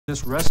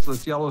This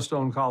restless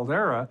Yellowstone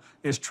caldera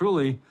is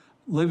truly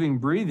living,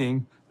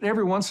 breathing.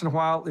 Every once in a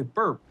while, it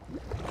burps.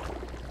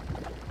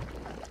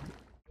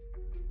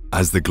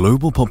 As the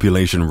global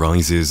population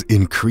rises,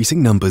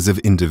 increasing numbers of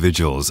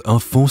individuals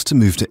are forced to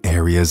move to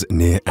areas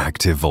near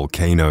active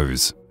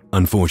volcanoes.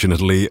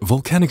 Unfortunately,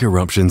 volcanic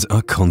eruptions are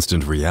a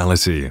constant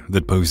reality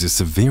that poses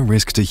severe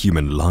risk to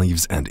human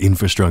lives and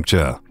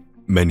infrastructure.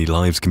 Many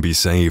lives can be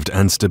saved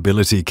and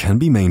stability can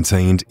be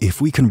maintained if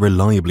we can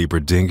reliably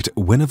predict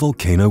when a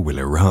volcano will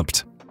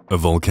erupt. A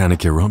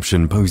volcanic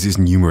eruption poses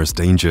numerous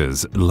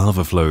dangers,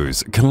 lava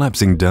flows,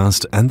 collapsing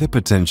dust, and the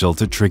potential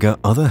to trigger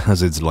other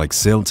hazards like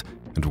silt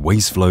and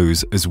waste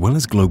flows, as well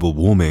as global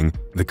warming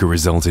that could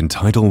result in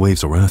tidal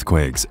waves or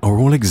earthquakes, are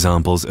all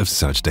examples of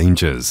such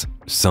dangers.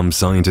 Some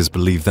scientists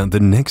believe that the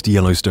next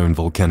Yellowstone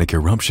volcanic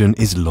eruption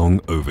is long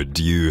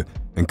overdue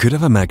and could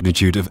have a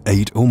magnitude of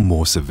 8 or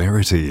more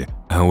severity.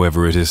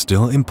 However, it is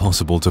still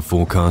impossible to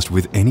forecast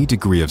with any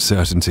degree of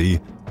certainty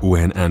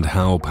when and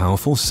how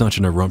powerful such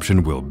an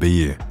eruption will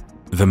be.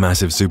 The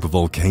massive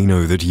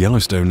supervolcano that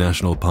Yellowstone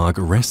National Park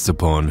rests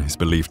upon is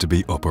believed to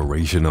be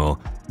operational,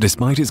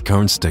 despite its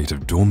current state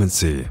of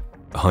dormancy.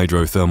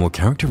 Hydrothermal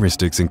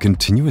characteristics and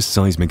continuous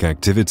seismic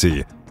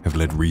activity have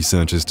led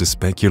researchers to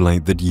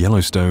speculate that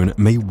Yellowstone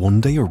may one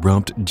day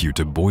erupt due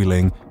to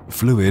boiling,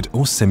 fluid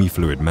or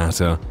semi-fluid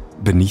matter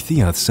beneath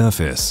the Earth's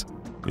surface.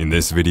 In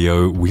this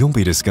video, we'll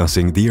be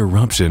discussing the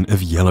eruption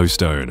of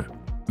Yellowstone.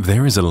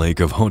 There is a lake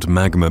of hot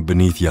magma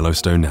beneath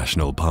Yellowstone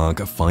National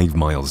Park 5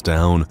 miles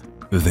down.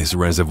 This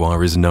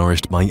reservoir is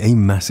nourished by a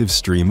massive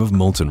stream of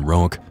molten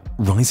rock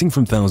rising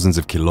from thousands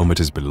of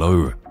kilometers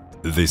below.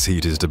 This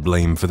heat is to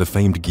blame for the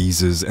famed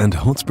geysers and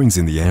hot springs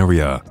in the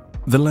area.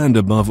 The land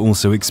above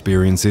also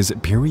experiences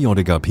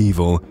periodic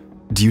upheaval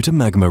due to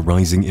magma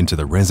rising into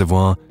the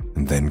reservoir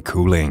and then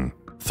cooling.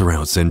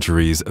 Throughout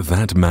centuries,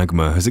 that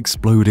magma has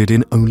exploded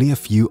in only a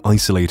few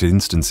isolated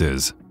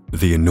instances.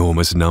 The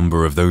enormous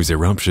number of those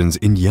eruptions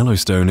in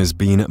Yellowstone has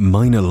been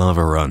minor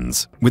lava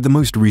runs, with the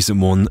most recent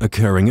one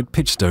occurring at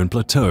Pitchstone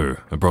Plateau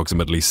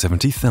approximately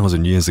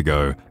 70,000 years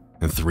ago,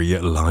 and 3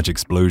 large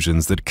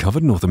explosions that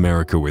covered North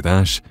America with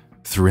ash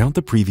throughout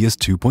the previous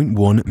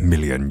 2.1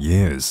 million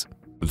years.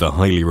 The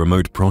highly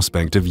remote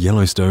prospect of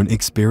Yellowstone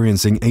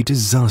experiencing a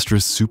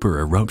disastrous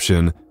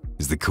super-eruption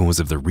is the cause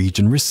of the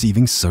region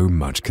receiving so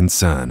much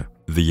concern.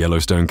 The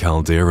Yellowstone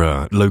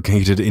caldera,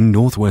 located in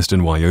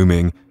northwestern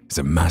Wyoming, is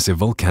a massive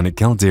volcanic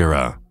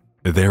caldera.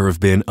 There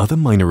have been other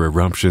minor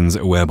eruptions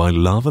whereby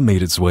lava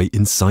made its way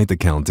inside the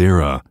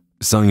caldera.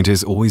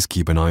 Scientists always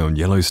keep an eye on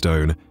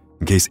Yellowstone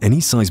in case any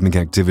seismic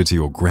activity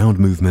or ground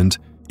movement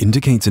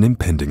indicates an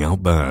impending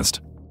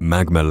outburst.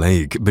 Magma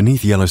Lake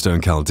beneath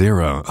Yellowstone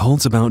caldera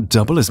holds about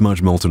double as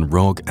much molten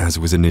rock as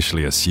was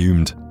initially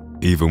assumed.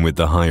 Even with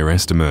the higher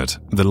estimate,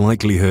 the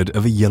likelihood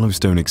of a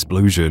Yellowstone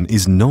explosion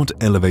is not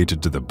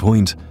elevated to the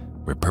point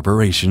where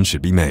preparation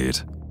should be made.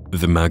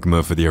 The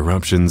magma for the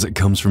eruptions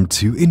comes from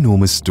 2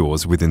 enormous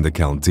stores within the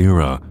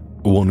caldera,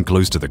 one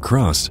close to the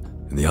crust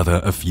and the other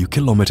a few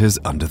kilometers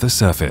under the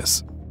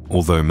surface.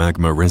 Although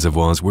magma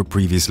reservoirs were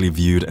previously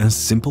viewed as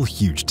simple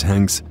huge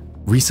tanks,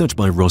 research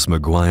by Ross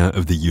McGuire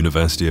of the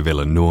University of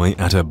Illinois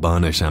at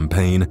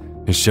Urbana-Champaign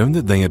has shown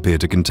that they appear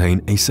to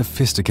contain a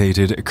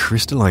sophisticated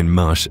crystalline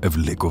mush of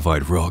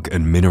liquefied rock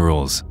and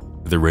minerals.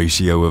 The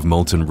ratio of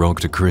molten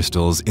rock to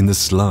crystals in the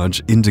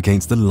sludge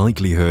indicates the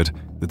likelihood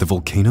that the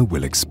volcano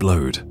will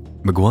explode.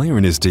 McGuire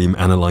and his team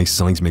analyzed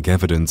seismic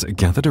evidence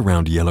gathered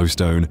around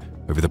Yellowstone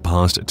over the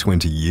past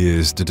 20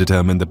 years to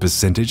determine the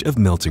percentage of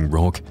melting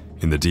rock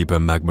in the deeper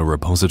magma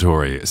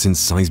repository, since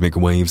seismic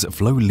waves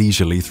flow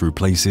leisurely through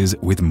places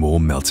with more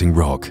melting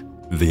rock.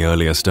 The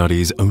earlier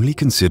studies only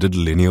considered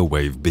linear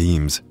wave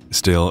beams.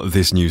 Still,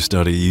 this new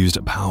study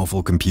used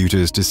powerful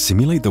computers to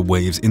simulate the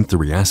waves in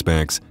 3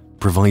 aspects,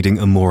 providing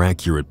a more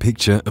accurate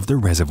picture of the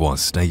reservoir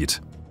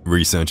state.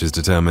 Researchers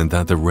determined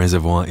that the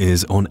reservoir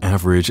is, on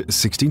average,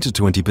 16 to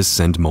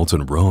 20%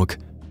 molten rock,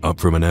 up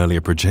from an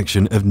earlier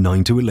projection of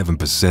 9 to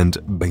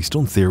 11% based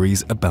on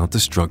theories about the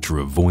structure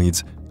of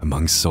voids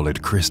among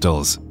solid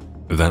crystals.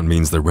 That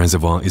means the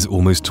reservoir is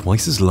almost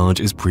twice as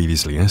large as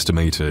previously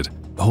estimated,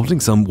 holding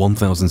some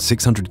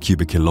 1,600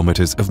 cubic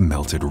kilometers of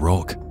melted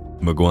rock.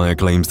 McGuire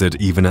claims that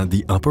even at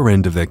the upper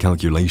end of their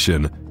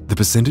calculation, the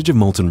percentage of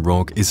molten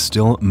rock is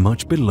still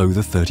much below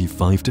the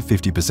 35 to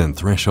 50%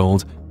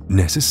 threshold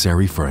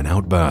necessary for an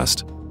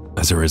outburst.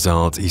 As a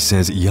result, he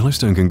says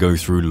Yellowstone can go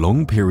through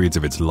long periods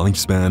of its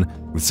lifespan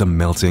with some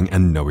melting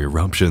and no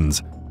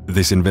eruptions.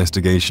 This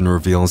investigation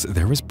reveals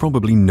there is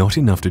probably not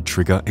enough to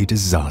trigger a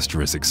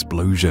disastrous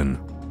explosion.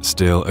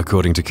 Still,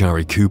 according to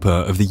Kari Cooper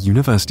of the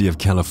University of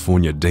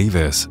California,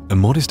 Davis, a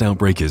modest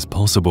outbreak is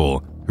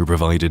possible, who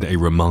provided a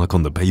remark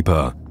on the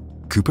paper.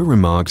 Cooper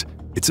remarked,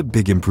 "It's a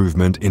big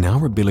improvement in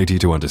our ability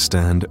to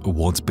understand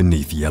what's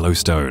beneath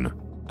Yellowstone."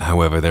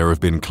 However, there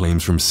have been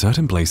claims from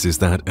certain places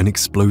that an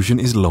explosion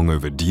is long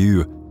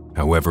overdue.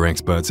 However,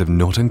 experts have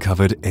not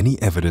uncovered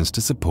any evidence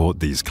to support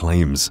these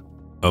claims.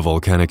 A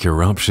volcanic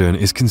eruption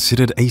is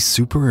considered a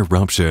super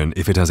eruption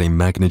if it has a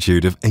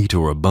magnitude of 8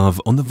 or above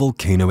on the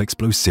Volcano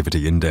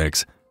Explosivity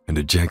Index and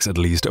ejects at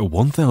least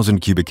 1,000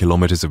 cubic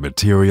kilometers of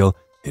material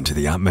into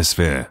the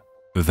atmosphere.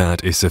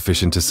 That is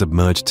sufficient to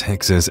submerge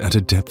Texas at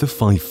a depth of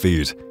 5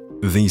 feet.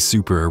 These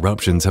super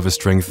eruptions have a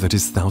strength that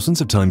is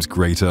thousands of times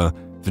greater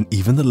than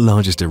even the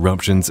largest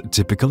eruptions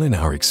typical in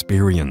our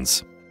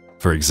experience.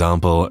 For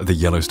example, the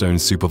Yellowstone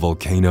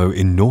supervolcano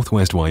in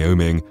northwest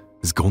Wyoming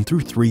has gone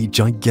through 3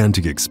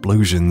 gigantic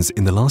explosions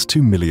in the last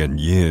 2 million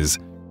years,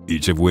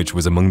 each of which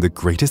was among the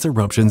greatest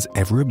eruptions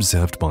ever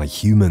observed by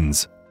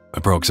humans.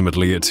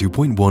 Approximately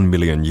 2.1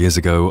 million years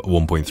ago,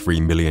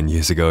 1.3 million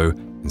years ago,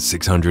 and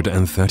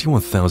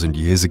 631,000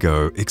 years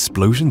ago,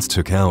 explosions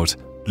took out,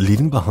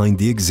 leaving behind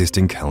the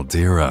existing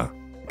caldera.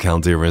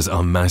 Calderas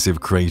are massive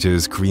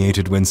craters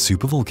created when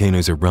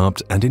supervolcanoes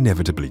erupt and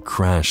inevitably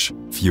crash.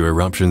 Few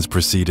eruptions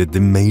preceded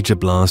the major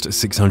blast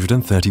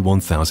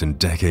 631,000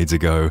 decades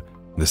ago,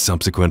 the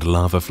subsequent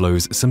lava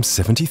flows some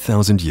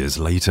 70,000 years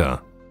later.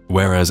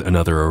 Whereas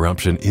another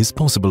eruption is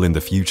possible in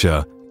the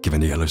future,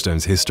 given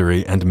Yellowstone's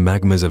history and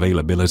magma's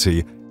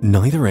availability,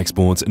 neither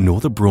experts nor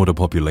the broader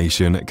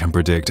population can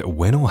predict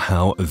when or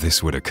how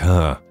this would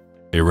occur.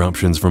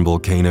 Eruptions from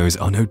volcanoes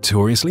are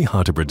notoriously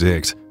hard to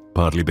predict,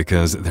 partly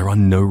because there are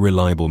no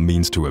reliable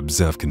means to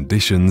observe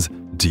conditions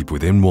deep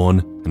within one,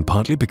 and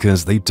partly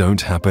because they don't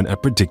happen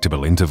at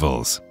predictable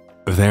intervals.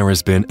 There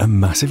has been a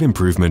massive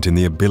improvement in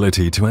the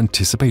ability to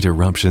anticipate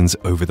eruptions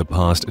over the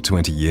past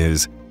 20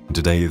 years.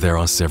 Today, there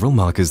are several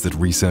markers that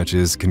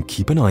researchers can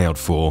keep an eye out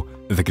for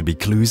that could be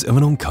clues of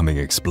an oncoming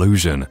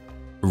explosion.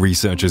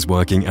 Researchers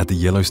working at the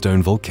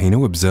Yellowstone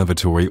Volcano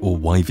Observatory, or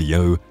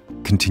YVO,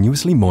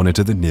 continuously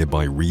monitor the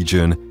nearby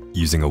region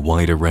using a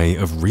wide array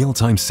of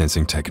real-time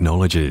sensing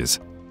technologies.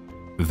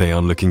 They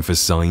are looking for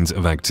signs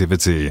of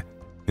activity.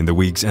 In the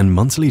weeks and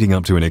months leading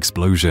up to an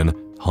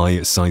explosion,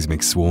 high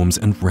seismic swarms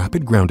and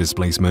rapid ground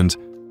displacement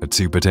are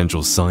 2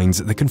 potential signs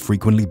that can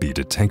frequently be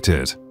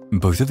detected.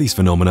 Both of these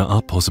phenomena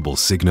are possible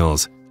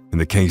signals. In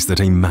the case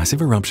that a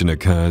massive eruption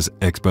occurs,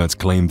 experts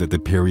claim that the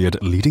period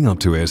leading up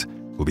to it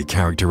will be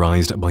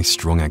characterized by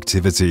strong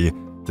activity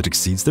that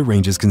exceeds the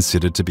ranges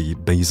considered to be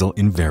basal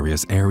in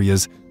various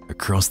areas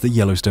across the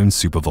Yellowstone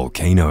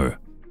supervolcano.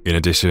 In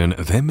addition,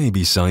 there may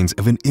be signs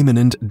of an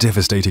imminent,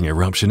 devastating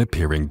eruption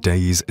appearing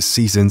days,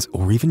 seasons,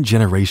 or even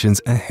generations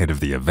ahead of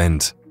the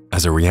event.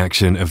 As a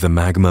reaction of the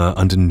magma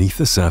underneath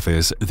the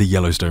surface, the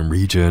Yellowstone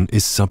region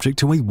is subject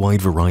to a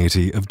wide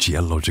variety of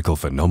geological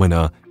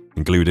phenomena,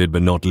 included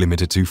but not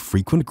limited to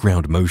frequent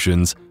ground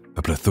motions,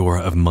 a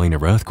plethora of minor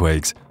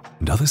earthquakes,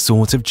 and other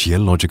sorts of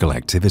geological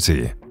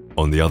activity.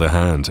 On the other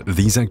hand,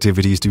 these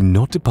activities do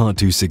not depart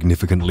too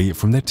significantly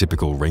from their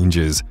typical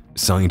ranges.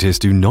 Scientists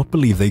do not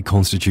believe they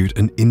constitute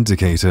an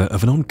indicator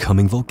of an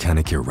oncoming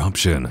volcanic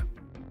eruption.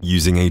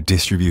 Using a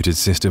distributed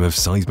system of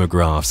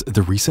seismographs,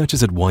 the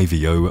researchers at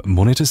YVO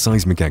monitor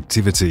seismic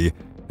activity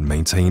and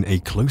maintain a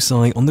close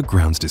eye on the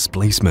ground's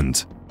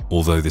displacement.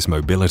 Although this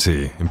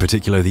mobility, in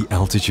particular the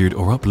altitude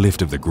or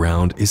uplift of the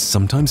ground, is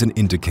sometimes an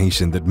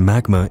indication that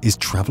magma is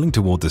traveling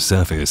toward the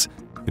surface,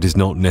 it is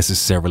not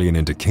necessarily an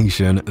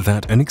indication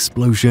that an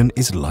explosion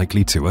is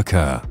likely to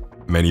occur.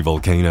 Many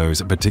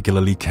volcanoes,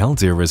 particularly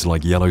calderas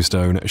like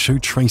Yellowstone, show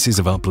traces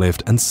of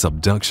uplift and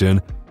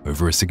subduction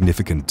over a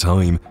significant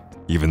time,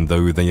 even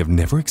though they have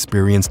never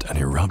experienced an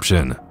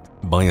eruption.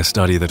 By a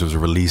study that was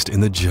released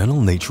in the journal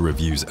Nature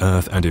Reviews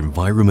Earth and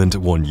Environment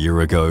 1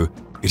 year ago,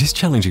 it is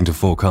challenging to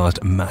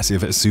forecast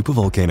massive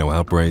supervolcano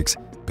outbreaks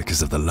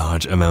because of the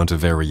large amount of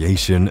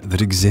variation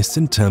that exists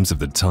in terms of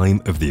the time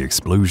of the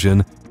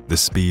explosion, the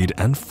speed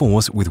and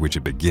force with which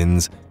it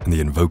begins, and the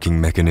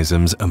invoking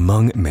mechanisms,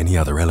 among many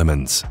other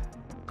elements.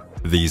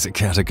 These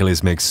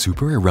cataclysmic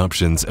super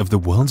eruptions of the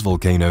world's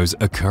volcanoes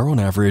occur on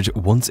average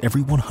once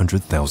every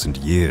 100,000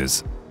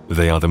 years.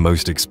 They are the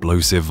most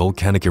explosive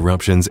volcanic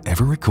eruptions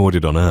ever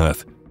recorded on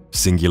Earth.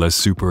 Singular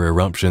super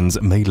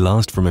eruptions may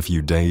last from a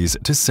few days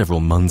to several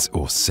months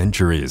or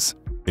centuries.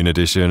 In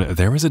addition,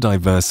 there is a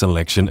diverse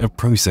selection of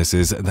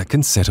processes that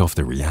can set off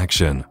the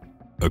reaction.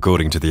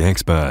 According to the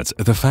experts,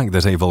 the fact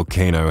that a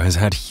volcano has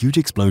had huge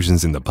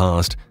explosions in the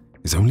past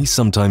is only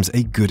sometimes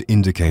a good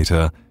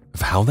indicator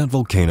of how that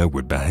volcano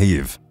would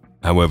behave.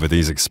 However,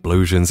 these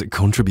explosions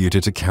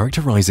contributed to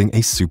characterizing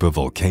a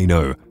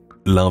supervolcano.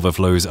 Lava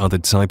flows are the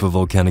type of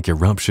volcanic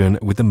eruption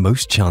with the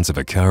most chance of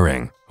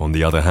occurring. On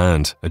the other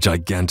hand, a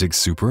gigantic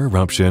super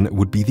eruption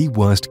would be the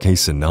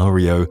worst-case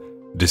scenario,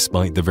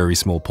 despite the very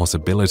small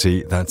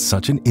possibility that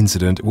such an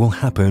incident will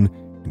happen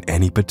in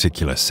any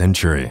particular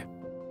century.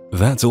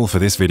 That's all for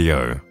this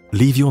video.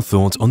 Leave your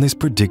thoughts on this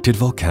predicted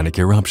volcanic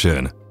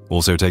eruption.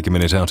 Also take a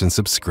minute out and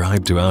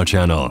subscribe to our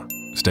channel.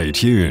 Stay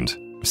tuned.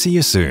 See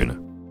you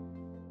soon.